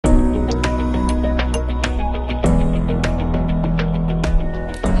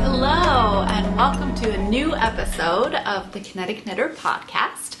to a new episode of the Kinetic Knitter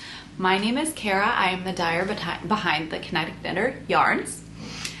podcast. My name is Kara. I am the dyer behind the Kinetic Knitter yarns.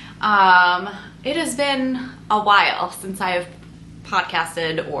 It has been a while since I have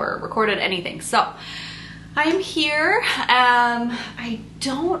podcasted or recorded anything, so I am here. I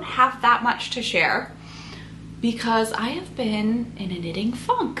don't have that much to share because I have been in a knitting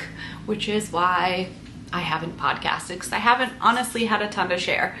funk, which is why I haven't podcasted, because I haven't honestly had a ton to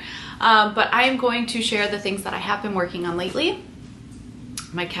share. But I am going to share the things that I have been working on lately.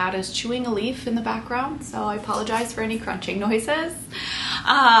 My cat is chewing a leaf in the background, so I apologize for any crunching noises.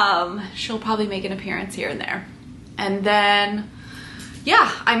 She'll probably make an appearance here and there. And then, yeah,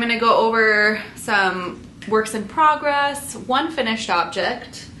 I'm gonna go over some works in progress, one finished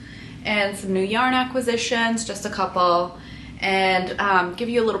object, and some new yarn acquisitions, just a couple, and give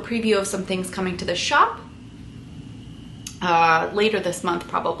you a little preview of some things coming to the shop later this month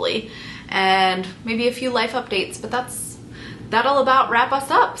probably, and maybe a few life updates, but that'll about wrap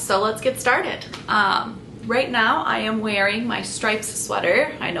us up, so let's get started. Right now I am wearing my stripes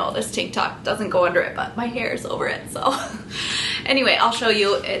sweater. I know this tank top doesn't go under it, but my hair is over it, so anyway, I'll show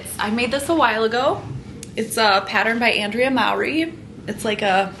you. I made this a while ago. It's a pattern by Andrea Mowry. It's like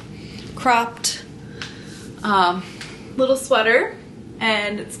a cropped little sweater,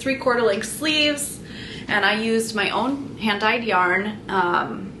 and it's 3/4 length sleeves, and I used my own hand-dyed yarn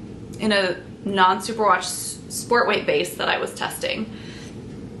in a non-superwash sport weight base that I was testing.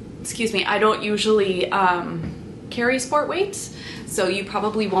 Excuse me, I don't usually carry sport weight, so you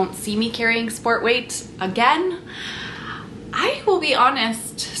probably won't see me carrying sport weight again. I will be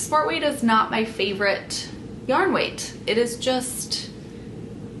honest, sport weight is not my favorite yarn weight. It is just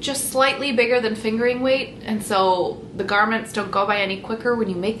slightly bigger than fingering weight, and so the garments don't go by any quicker when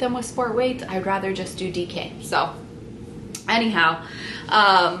you make them with sport weight. I'd rather just do DK. So anyhow,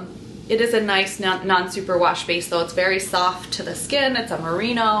 it is a nice non-super wash base, though. It's very soft to the skin. It's a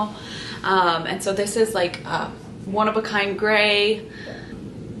merino, and so this is like a one-of-a-kind gray.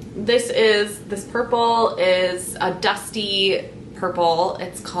 This purple is a dusty purple.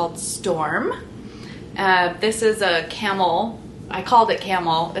 It's called Storm. This is a camel. I called it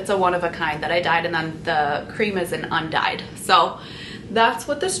camel. It's a one-of-a-kind that I dyed, and then the cream is an undyed. So that's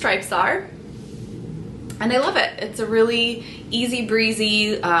what the stripes are, and I love it. It's a really easy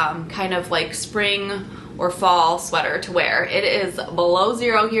breezy kind of like spring or fall sweater to wear. It is below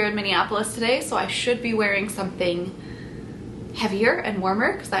 0 here in Minneapolis today, so I should be wearing something heavier and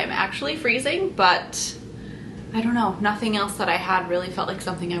warmer because I'm actually freezing, but I don't know, nothing else that I had really felt like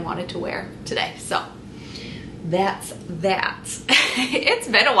something I wanted to wear today. So that's that. It's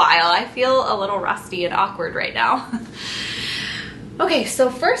been a while. I feel a little rusty and awkward right now. Okay, so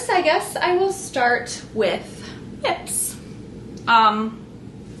first I guess I will start with whips. I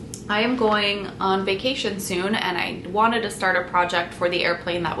am going on vacation soon, and I wanted to start a project for the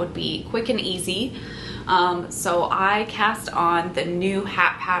airplane that would be quick and easy. So I cast on the new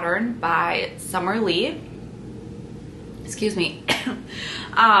hat pattern by Summer Lee. Excuse me.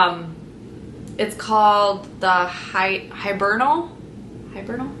 It's called the Hibernal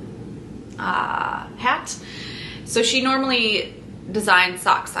Hat. So she normally designs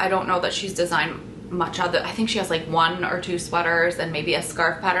socks. I don't know that she's designed much other. I think she has like 1 or 2 sweaters and maybe a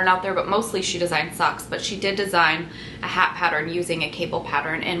scarf pattern out there, but mostly she designs socks. But she did design a hat pattern using a cable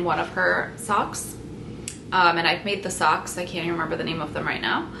pattern in one of her socks. And I've made the socks. I can't even remember the name of them right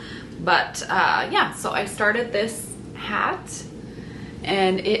now. But yeah, so I started this hat,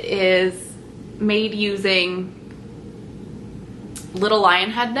 and it is made using Little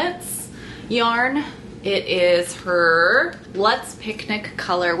Lionhead Knits yarn. It is her Let's Picnic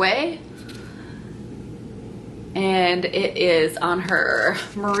colorway, and it is on her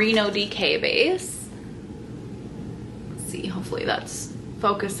merino DK base. Let's see, hopefully that's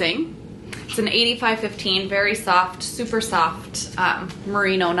focusing. It's an 85-15, very soft, super soft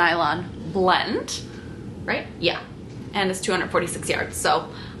merino nylon blend, right? Yeah, and it's 246 yards, so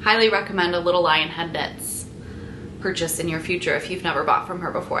highly recommend a Little Lionhead Knits purchase in your future if you've never bought from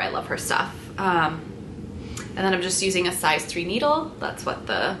her before. I love her stuff. And then I'm just using a size 3 needle. That's what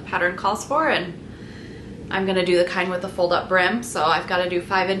the pattern calls for, and I'm gonna do the kind with the fold-up brim, so I've got to do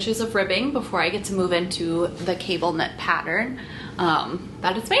 5 inches of ribbing before I get to move into the cable knit pattern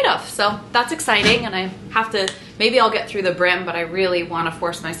that it's made of. So that's exciting, and I have to, maybe I'll get through the brim, but I really want to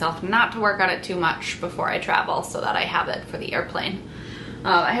force myself not to work on it too much before I travel so that I have it for the airplane.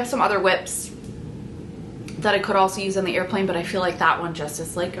 I have some other whips that I could also use on the airplane, but I feel like that one just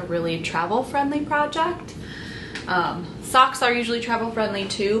is like a really travel-friendly project. Socks are usually travel-friendly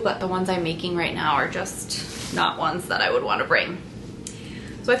too, but the ones I'm making right now are just not ones that I would want to bring.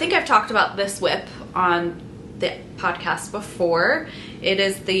 So I think I've talked about this whip on the podcast before. It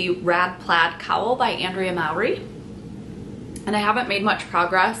is the Rad Plaid Cowl by Andrea Mowry. And I haven't made much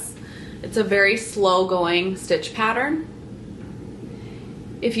progress. It's a very slow going stitch pattern.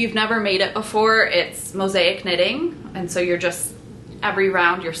 If you've never made it before, it's mosaic knitting. And so you're just, every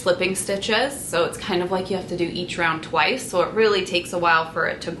round you're slipping stitches. So it's kind of like you have to do each round twice. So it really takes a while for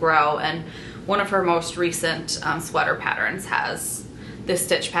it to grow. And one of her most recent sweater patterns has this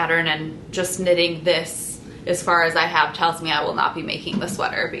stitch pattern, and just knitting this as far as I have tells me I will not be making the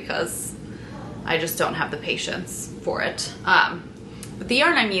sweater because I just don't have the patience for it. But the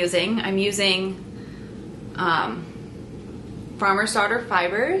yarn I'm using Farmer Starter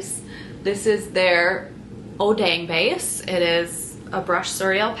Fibers. This is their Oh Dang base. It is a brush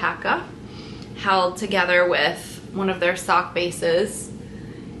Surrey alpaca held together with one of their sock bases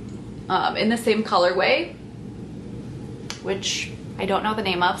in the same colorway, which I don't know the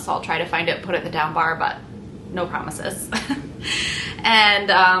name of, so I'll try to find it, put it in the down bar, but no promises.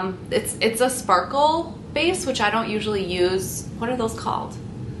 And it's a sparkle base, which I don't usually use. What are those called?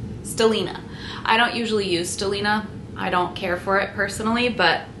 Stellina. I don't usually use Stellina. I don't care for it personally,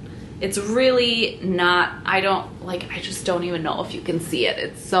 but it's really not, I just don't even know if you can see it.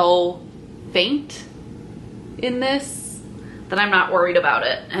 It's so faint in this that I'm not worried about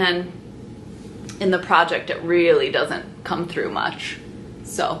it. And in the project, it really doesn't come through much.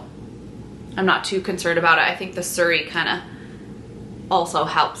 So I'm not too concerned about it. I think the Surrey kind of also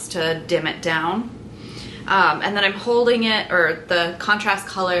helps to dim it down. And then I'm holding it, or the contrast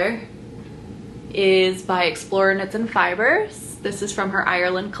color is by Explorer Knits and Fibers. This is from her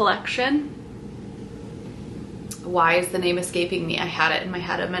Ireland collection. Why is the name escaping me? I had it in my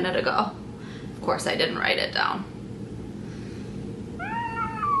head a minute ago. Of course I didn't write it down.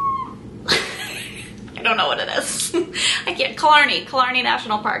 I don't know what it is. I can't. Kilearny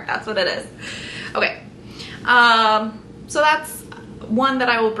National Park, that's what it is. Okay, so that's one that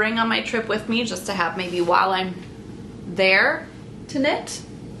I will bring on my trip with me just to have maybe while I'm there to knit.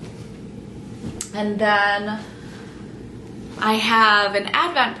 And then I have an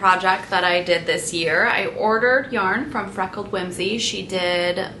Advent project that I did this year. I ordered yarn from Freckled Whimsy. She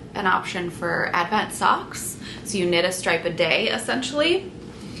did an option for Advent socks. So you knit a stripe a day, essentially.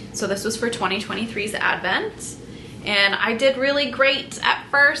 So this was for 2023's Advent. And I did really great at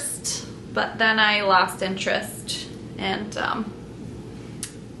first, but then I lost interest. And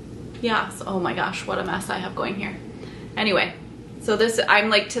yeah, so, oh my gosh, what a mess I have going here. Anyway. So this,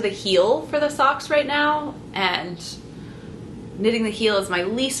 I'm like to the heel for the socks right now, and knitting the heel is my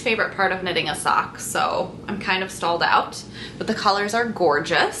least favorite part of knitting a sock, so I'm kind of stalled out. But the colors are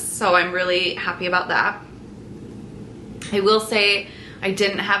gorgeous, so I'm really happy about that. I will say I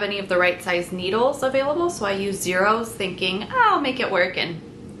didn't have any of the right size needles available, so I used zeros thinking, oh, I'll make it work, and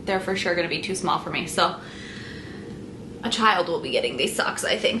they're for sure gonna be too small for me. So a child will be getting these socks,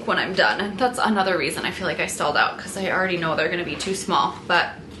 I think, when I'm done. And that's another reason I feel like I stalled out, because I already know they're gonna be too small.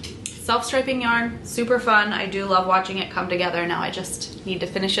 But self-striping yarn, super fun. I do love watching it come together. Now I just need to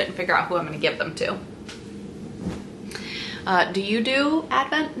finish it and figure out who I'm gonna give them to. Do you do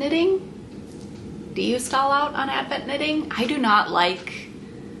Advent knitting? Do you stall out on Advent knitting? I do not like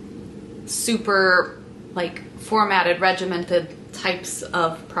super formatted, regimented types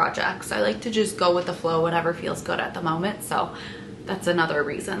of projects. I like to just go with the flow, whatever feels good at the moment. So that's another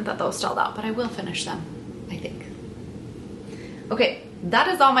reason that those stalled out, but I will finish them, I think. Okay, that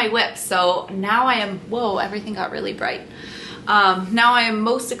is all my whips. So now I am, whoa, everything got really bright. Now I am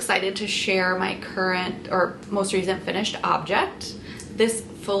most excited to share my current or most recent finished object. This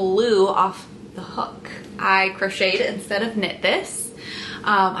flew off the hook. I crocheted instead of knit this.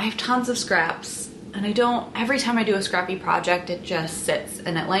 I have tons of scraps. And every time I do a scrappy project, it just sits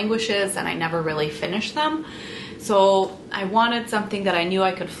and it languishes and I never really finish them. So I wanted something that I knew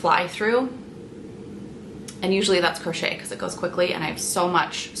I could fly through. And usually that's crochet because it goes quickly and I have so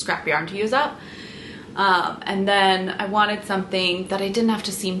much scrap yarn to use up. And then I wanted something that I didn't have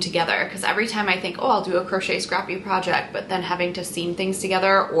to seam together, because every time I think, oh, I'll do a crochet scrappy project, but then having to seam things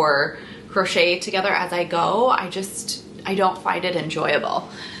together or crochet together as I go, I don't find it enjoyable.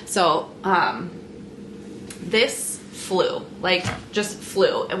 So, this flew, just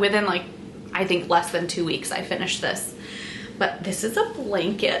flew. Within I think less than 2 weeks I finished this. But this is a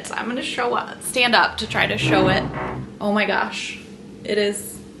blanket. I'm gonna stand up to try to show it. Oh my gosh, it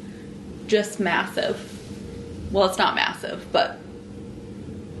is just massive. Well, it's not massive, but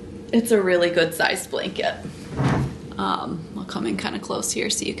it's a really good sized blanket. I'll come in kind of close here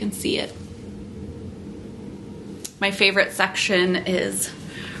so you can see it. My favorite section is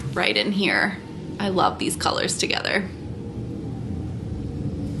right in here. I love these colors together.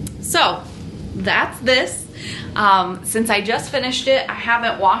 So that's this. Since I just finished it, I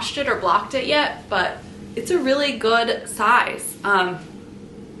haven't washed it or blocked it yet, but it's a really good size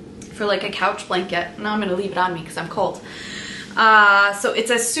for like a couch blanket. Now I'm gonna leave it on me because I'm cold. So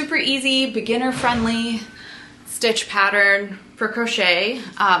it's a super easy, beginner-friendly stitch pattern for crochet.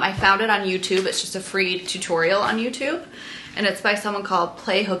 I found it on YouTube. It's just a free tutorial on YouTube, and it's by someone called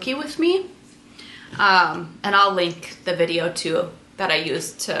Play Hooky With Me. And I'll link the video too that I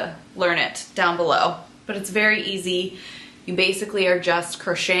used to learn it down below. But it's very easy. You basically are just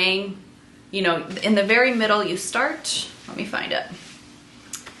crocheting, you know, in the very middle you start. Let me find it.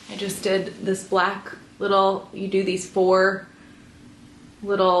 I just did this black little, you do these 4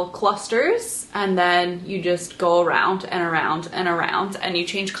 little clusters, and then you just go around and around and around, and you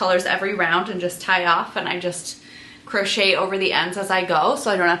change colors every round and just tie off, and I just crochet over the ends as I go so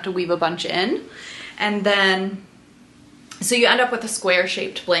I don't have to weave a bunch in. And then, so you end up with a square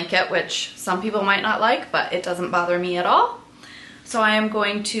shaped blanket, which some people might not like, but it doesn't bother me at all. So I am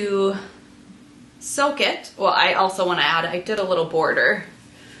going to soak it. Well, I also want to add, I did a little border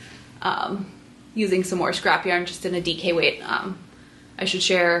using some more scrap yarn just in a DK weight. I should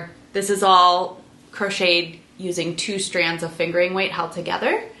share, this is all crocheted using 2 strands of fingering weight held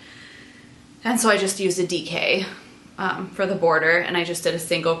together. And so I just used a DK for the border, and I just did a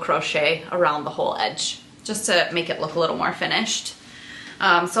single crochet around the whole edge just to make it look a little more finished.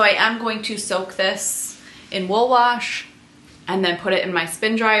 So I am going to soak this in wool wash and then put it in my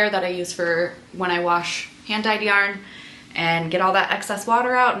spin dryer that I use for when I wash hand-dyed yarn, and get all that excess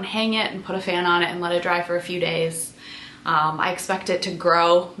water out and hang it and put a fan on it and let it dry for a few days. I expect it to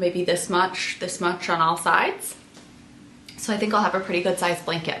grow maybe this much on all sides. So I think I'll have a pretty good sized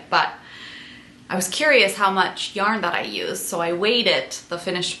blanket, but I was curious how much yarn that I used. So I weighed it, the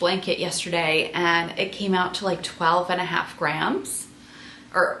finished blanket, yesterday, and it came out to like 12.5 grams,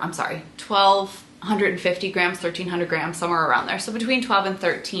 or I'm sorry, 1,250 grams, 1,300 grams, somewhere around there. So between 12 and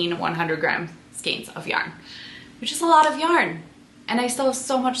 13 100-gram skeins of yarn, which is a lot of yarn. And I still have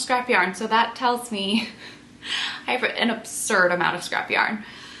so much scrap yarn. So that tells me I have an absurd amount of scrap yarn.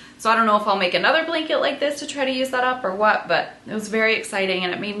 So I don't know if I'll make another blanket like this to try to use that up or what, but it was very exciting,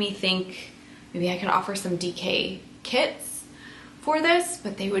 and it made me think maybe I could offer some DK kits for this,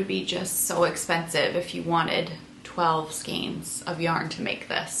 but they would be just so expensive if you wanted 12 skeins of yarn to make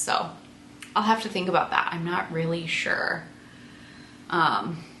this. So I'll have to think about that. I'm not really sure.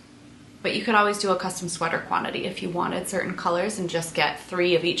 But you could always do a custom sweater quantity if you wanted certain colors and just get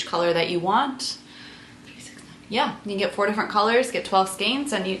 3 of each color that you want. Yeah, you can get 4 different colors, get 12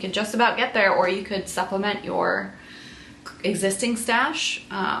 skeins, and you can just about get there. Or you could supplement your existing stash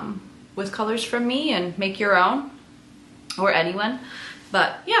with colors from me and make your own, or anyone.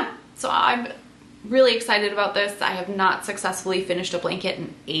 But yeah, so I'm really excited about this. I have not successfully finished a blanket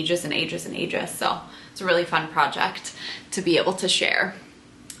in ages and ages and ages, so it's a really fun project to be able to share.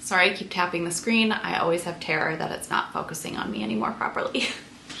 Sorry, I keep tapping the screen. I always have terror that it's not focusing on me anymore properly.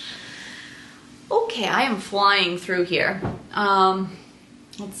 Okay, I am flying through here.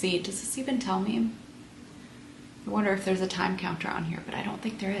 Let's see, does this even tell me? I wonder if there's a time counter on here, but I don't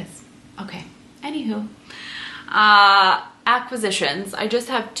think there is. Okay, anywho. Acquisitions. I just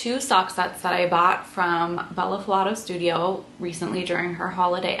have 2 sock sets that I bought from Bella Filato Studio recently during her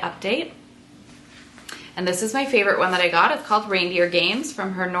holiday update. And this is my favorite one that I got. It's called Reindeer Games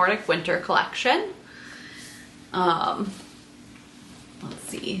from her Nordic Winter collection. Let's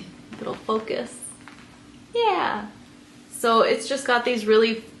see, it'll focus. Yeah. So it's just got these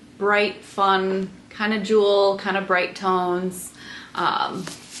really bright, fun, kind of jewel, kind of bright tones.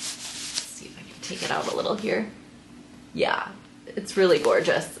 Let's see if I can take it out a little here. Yeah, it's really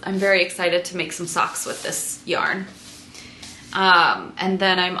gorgeous. I'm very excited to make some socks with this yarn. And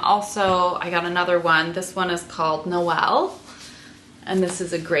then I got another one. This one is called Noel. And this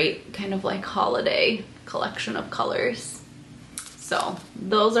is a great kind of like holiday collection of colors. So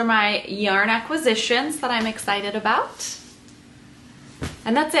those are my yarn acquisitions that I'm excited about.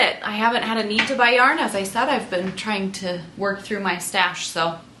 And that's it. I haven't had a need to buy yarn. As I said, I've been trying to work through my stash,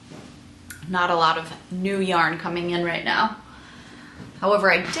 so not a lot of new yarn coming in right now.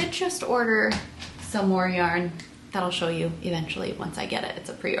 However, I did just order some more yarn that I'll show you eventually once I get it. It's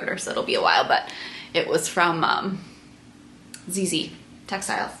a pre-order, so it'll be a while, but it was from ZZ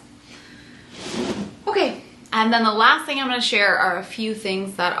Textiles. Okay. And then the last thing I'm going to share are a few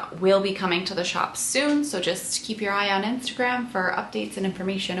things that will be coming to the shop soon. So just keep your eye on Instagram for updates and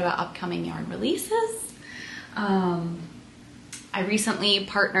information about upcoming yarn releases. I recently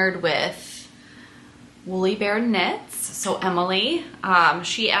partnered with Woolly Bear Knits. So Emily,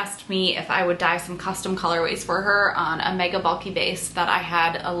 she asked me if I would dye some custom colorways for her on a mega bulky base that I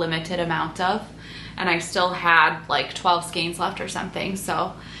had a limited amount of. and I still had like 12 skeins left or something.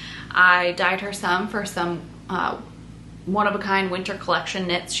 So I dyed her some for some one-of-a-kind winter collection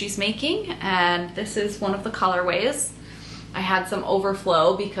knits she's making, and this is one of the colorways. I had some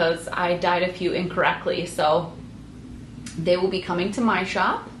overflow because I dyed a few incorrectly, so they will be coming to my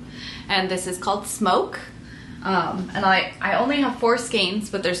shop, and this is called Smoke. And I only have 4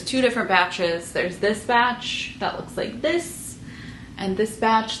 skeins, but there's 2 different batches. There's this batch that looks like this, and this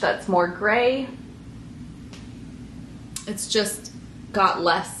batch that's more gray. It's just got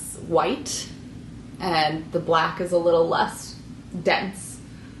less white, and the black is a little less dense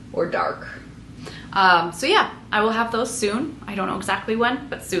or dark. So yeah, I will have those soon. I don't know exactly when,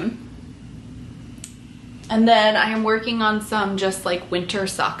 but soon. And then I am working on some just like winter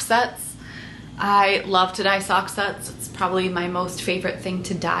sock sets. I love to dye sock sets. It's probably my most favorite thing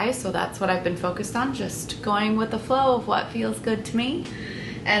to dye, so that's what I've been focused on, just going with the flow of what feels good to me.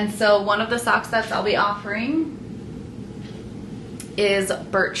 And so one of the sock sets I'll be offering is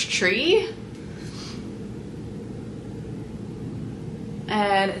Birch Tree.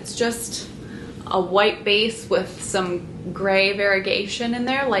 And it's just a white base with some gray variegation in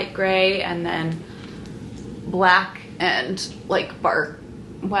there, light gray, and then black and like bark.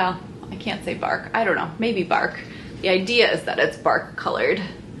 Well, I can't say bark. I don't know, maybe bark. The idea is that it's bark colored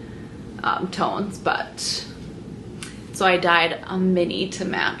tones, but so I dyed a mini to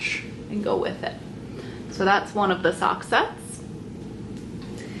match and go with it. So that's one of the sock sets.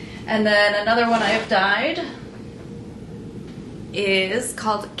 And then another one I have dyed is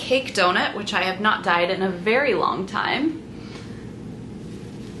called Cake Donut, which I have not dyed in a very long time.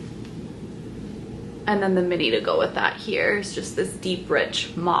 And then the mini to go with that here is just this deep,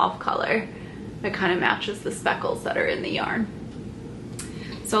 rich mauve color that kind of matches the speckles that are in the yarn.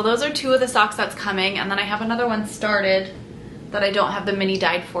 So those are 2 of the sock sets coming, and then I have another one started that I don't have the mini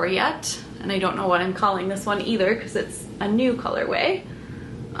dyed for yet, and I don't know what I'm calling this one either because it's a new colorway.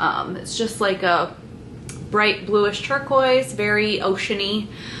 It's just like a bright bluish turquoise, very oceany,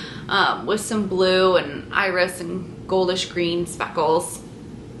 with some blue and iris and goldish green speckles.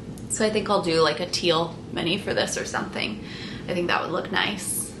 So I think I'll do like a teal mini for this or something. I think that would look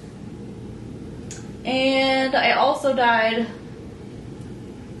nice. And I also dyed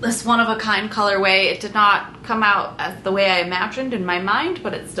this one-of-a-kind colorway. It did not come out as the way I imagined in my mind,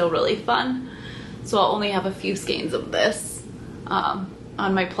 but it's still really fun. So I'll only have a few skeins of this on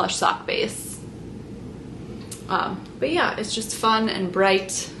my plush sock base. But yeah, it's just fun and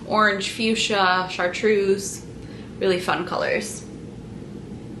bright, orange, fuchsia, chartreuse, really fun colors.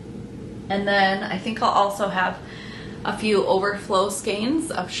 And then I think I'll also have a few overflow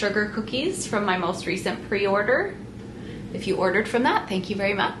skeins of sugar cookies from my most recent pre-order. If you ordered from that, thank you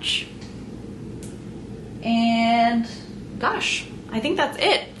very much. And gosh, I think that's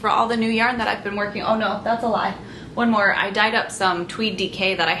it for all the new yarn that I've been working. Oh no, that's a lie. One more, I dyed up some Tweed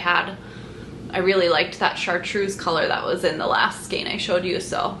DK that I had. I really liked that chartreuse color that was in the last skein I showed you,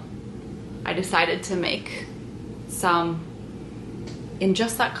 so I decided to make some in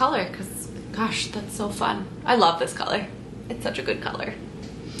just that color because gosh, that's so fun. I love this color. It's such a good color.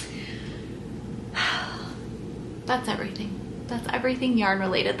 That's everything. That's everything yarn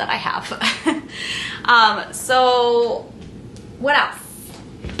related that I have. So what else?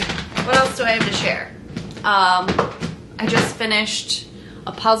 What else do I have to share? I just finished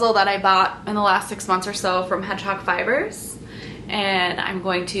a puzzle that I bought in the last 6 months or so from Hedgehog Fibers, and I'm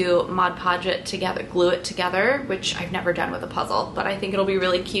going to Mod Podge it together, glue it together, which I've never done with a puzzle, but I think it'll be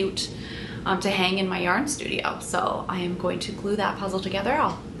really cute to hang in my yarn studio. So I am going to glue that puzzle together.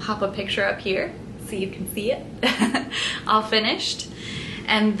 I'll pop a picture up here so you can see it all finished.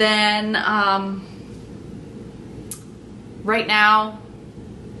 And then right now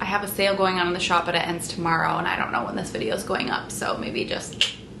I have a sale going on in the shop, but it ends tomorrow, and I don't know when this video is going up, so maybe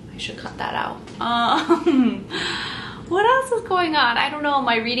just I should cut that out. What else is going on? I don't know.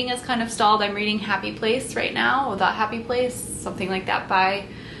 My reading is kind of stalled. I'm reading Happy Place right now, or The Happy Place, something like that, by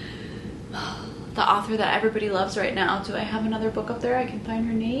the author that everybody loves right now. Do I have another book up there I can find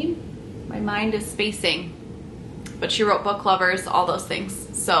her name? My mind is spacing. But she wrote Book Lovers, all those things.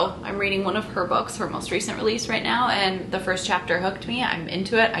 So I'm reading one of her books, her most recent release right now, and the first chapter hooked me. I'm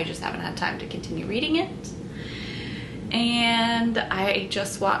into it. I just haven't had time to continue reading it. And I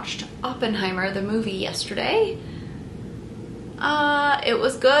just watched Oppenheimer, the movie, yesterday. It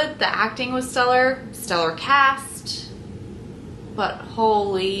was good. The acting was stellar. Stellar cast. But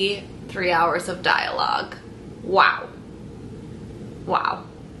holy 3 hours of dialogue. Wow. Wow.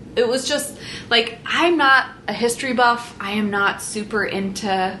 It was just like, I'm not a history buff. I am not super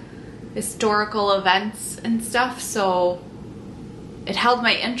into historical events and stuff. So it held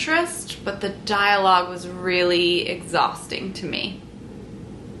my interest, but the dialogue was really exhausting to me.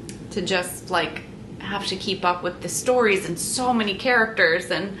 To just like have to keep up with the stories and so many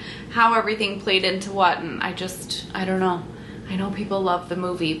characters and how everything played into what, and I don't know. I know people love the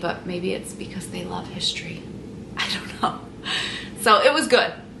movie, but maybe it's because they love history. I don't know. So it was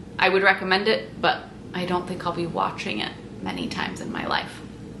good. I would recommend it, but I don't think I'll be watching it many times in my life.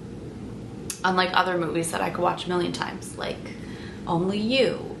 Unlike other movies that I could watch a million times, like Only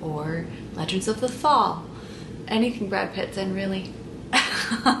You or Legends of the Fall. Anything Brad Pitt's in, really.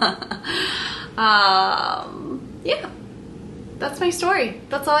 Yeah, that's my story.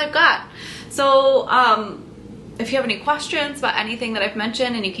 That's all I've got. So if you have any questions about anything that I've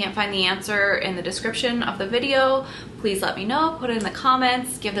mentioned and you can't find the answer in the description of the video, please let me know. Put it in the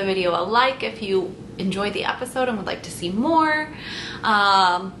comments. Give the video a like if you enjoyed the episode and would like to see more.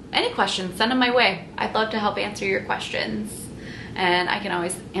 Any questions, send them my way. I'd love to help answer your questions, and I can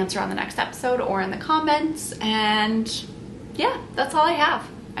always answer on the next episode or in the comments. And yeah, that's all I have.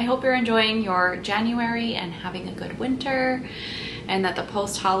 I hope you're enjoying your January and having a good winter, and that the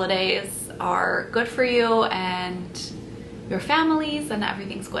post-holidays are good for you and your families, and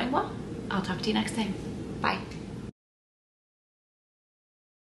everything's going well. I'll talk to you next time. Bye.